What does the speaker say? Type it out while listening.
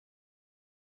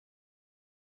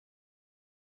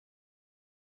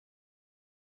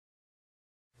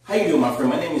How you doing, my friend?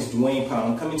 My name is Dwayne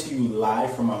Pound. I'm coming to you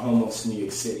live from my home office in New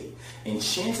York City. And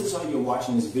chances are you're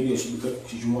watching this video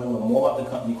because you want to know more about the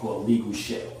company called Legal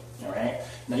Shield. All right.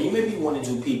 Now, you may be one or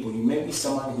two people. You may be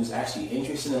somebody who's actually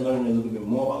interested in learning a little bit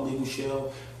more about Legal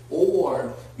Shield,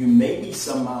 or you may be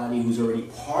somebody who's already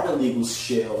part of Legal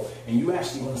Shield and you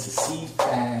actually want to succeed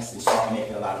fast and start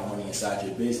making a lot of money inside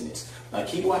your business. Now,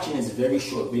 keep watching this very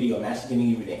short video. I'm actually going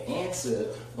to give you the answer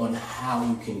on how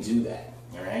you can do that.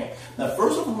 All right. Now,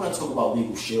 first of all, I want to talk about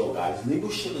Legal Shield, guys. Legal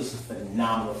Shield is a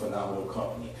phenomenal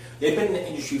company. They've been in the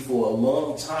industry for a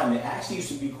long time. It actually used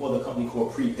to be called a company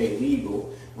called Prepaid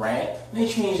Legal, right? And they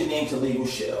changed the name to Legal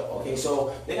Shield. Okay,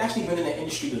 so they've actually been in the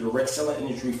industry, the direct selling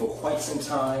industry, for quite some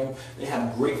time. They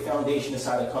have great foundation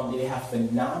inside the company. They have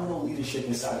phenomenal leadership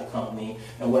inside the company.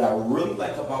 And what I really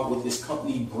like about what this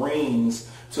company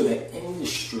brings to the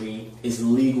industry is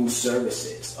legal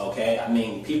services. Okay, I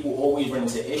mean, people always run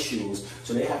into issues,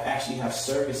 so they actually have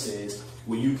services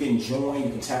where you can join, you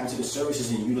can tap into the services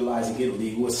and utilize and get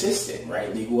legal assistance,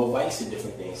 right? Legal advice and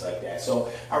different things like that.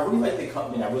 So I really like the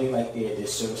company, and I really like their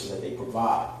services that they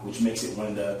provide, which makes it one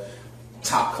of the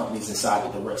top companies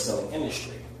inside the direct selling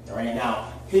industry. All right,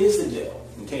 now here's the deal.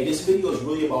 Okay, this video is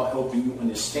really about helping you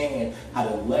understand how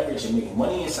to leverage and make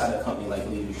money inside a company like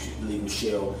Legal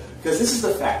Shield, because this is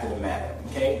the fact of the matter.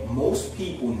 Okay, most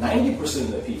people, 90%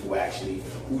 of the people actually,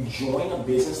 who join a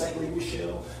business like Legal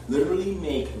Shield literally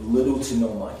make little to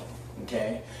no money.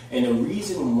 Okay, and the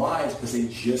reason why is because they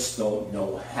just don't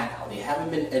know how. They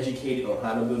haven't been educated on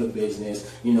how to build a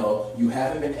business. You know, you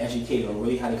haven't been educated on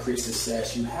really how to create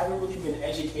success. You haven't really been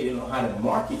educated on how to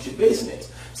market your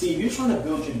business. See, if you're trying to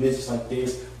build your business like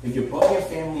this, if you're bugging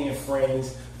family and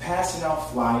friends, passing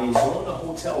out flyers, going to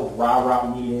hotel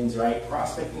rah-rah meetings, right,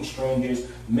 prospecting strangers,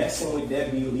 messing with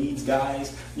deadbeat leads,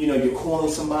 guys, you know, you're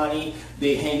calling somebody,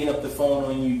 they're hanging up the phone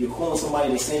on you, you're calling somebody,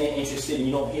 they're saying they're interested, and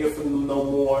you don't hear from them no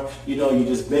more, you know, you're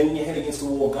just bending your head against the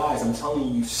wall. Guys, I'm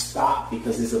telling you, stop,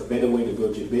 because there's a better way to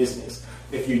build your business.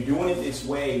 If you're doing it this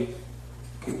way,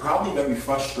 you're probably very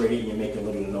frustrated and you're making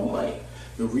little to no money.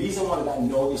 The reason why I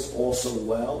know this all so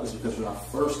well is because when I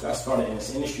first got started in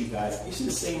this industry, guys, I used to do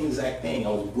the same exact thing. I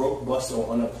was broke, busted,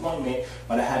 on unemployment,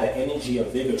 but I had the energy, a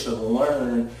vigor to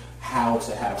learn how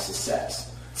to have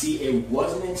success. See, it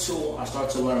wasn't until I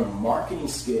started to learn marketing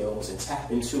skills and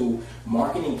tap into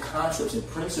marketing concepts and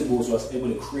principles where I was able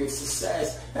to create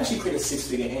success and actually create a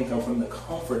six-figure income from the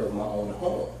comfort of my own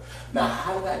home. Now,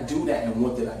 how did I do that and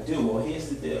what did I do? Well, here's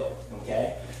the deal,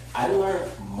 okay? I learned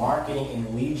marketing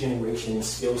and lead generation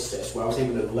skill sets where I was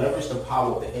able to leverage the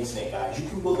power of the internet, guys. You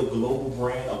can build a global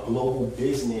brand, a global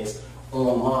business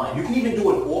online. You can even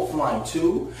do it offline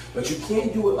too, but you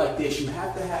can't do it like this. You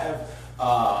have to have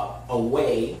a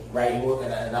way, right,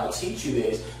 and I'll teach you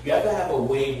this, you have to have a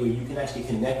way where you can actually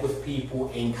connect with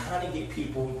people and kind of get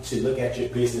people to look at your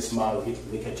business model,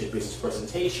 look at your business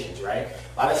presentations, right?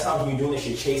 A lot of times when you're doing this,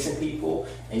 you're chasing people,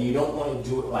 and you don't want to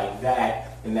do it like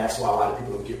that, and that's why a lot of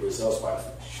people don't get results by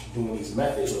doing these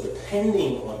methods or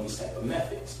depending on these type of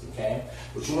methods, okay?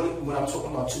 What I'm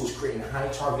talking about too is creating high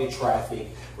targeted traffic,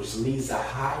 which leads to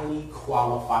highly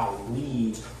qualified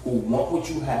leads who want what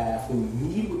you have, who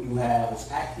need what you have, who's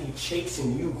actually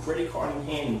chasing you, credit card in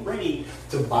hand, and ready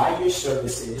to buy your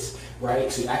services, right?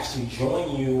 To actually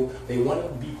join you. They want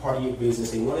to be part of your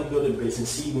business. They want to build a business.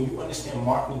 See, when you understand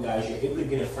marketing, guys, you're able to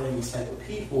get in front of these type of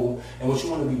people, and what you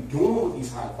want to be doing with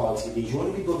these high quality leads, you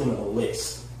want to be building a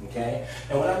list. Okay,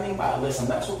 and what I mean by a list, I'm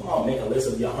not talking about make a list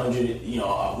of your 100, you know,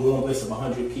 a warm list of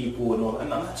 100 people and all.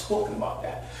 And I'm not talking about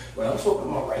that. What I'm talking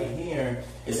about right here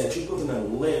is that you're building a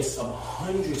list of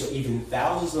hundreds or even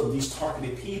thousands of these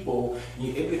targeted people, and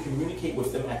you're able to communicate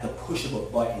with them at the push of a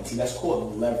button. See, that's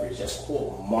called leverage. That's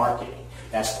called marketing.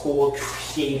 That's called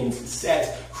creating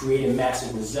success, creating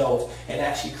massive results, and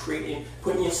actually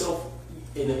putting yourself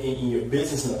in your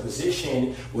business in a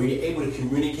position where you're able to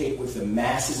communicate with the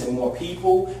masses and more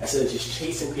people instead of just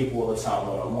chasing people all the time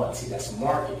one-on-one. See, that's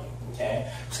marketing, okay?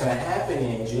 What's going to happen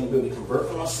is you're going to be able to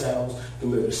convert more sales,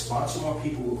 you're going to be able to sponsor more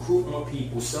people, recruit more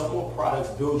people, sell more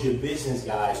products, build your business,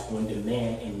 guys, on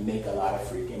demand, and make a lot of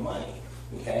freaking money,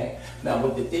 okay? Now,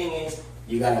 but the thing is,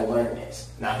 you got to learn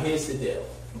this. Now, here's the deal,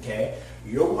 okay?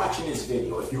 You're watching this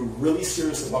video, if you're really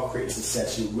serious about creating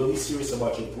success, you're really serious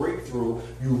about your breakthrough,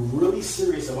 you're really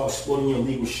serious about exploding your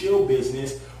Legal Shield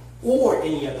business or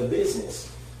any other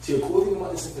business. See, the cool thing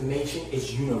about this information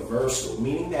is universal,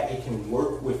 meaning that it can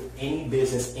work with any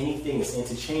business, anything. It's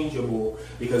interchangeable,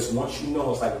 because once you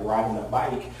know, it's like riding a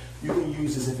bike, you can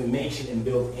use this information and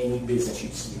build any business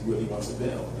you really want to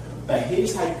build. But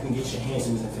here's how you can get your hands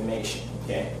on this information.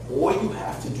 Okay? All you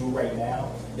have to do right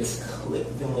now is click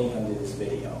the link under this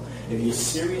video. If you're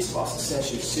serious about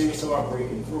success, you're serious about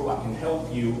breaking through, I can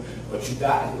help you, but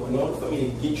in order for me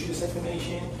to get you this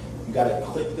information, you got to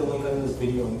click the link under this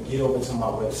video and get over to my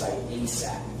website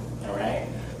ASAP. All right?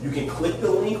 You can click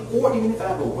the link, or even if I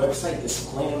have a website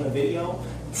displaying on the video,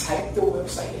 type the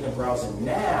website in the browser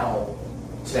now,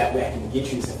 so that way I can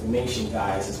get you this information,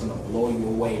 guys. It's going to blow you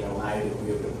away and allow you to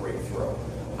be able to break through.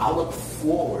 I look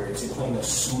forward to playing a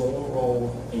small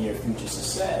role in your future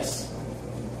success.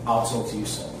 I'll talk to you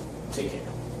soon. Take care.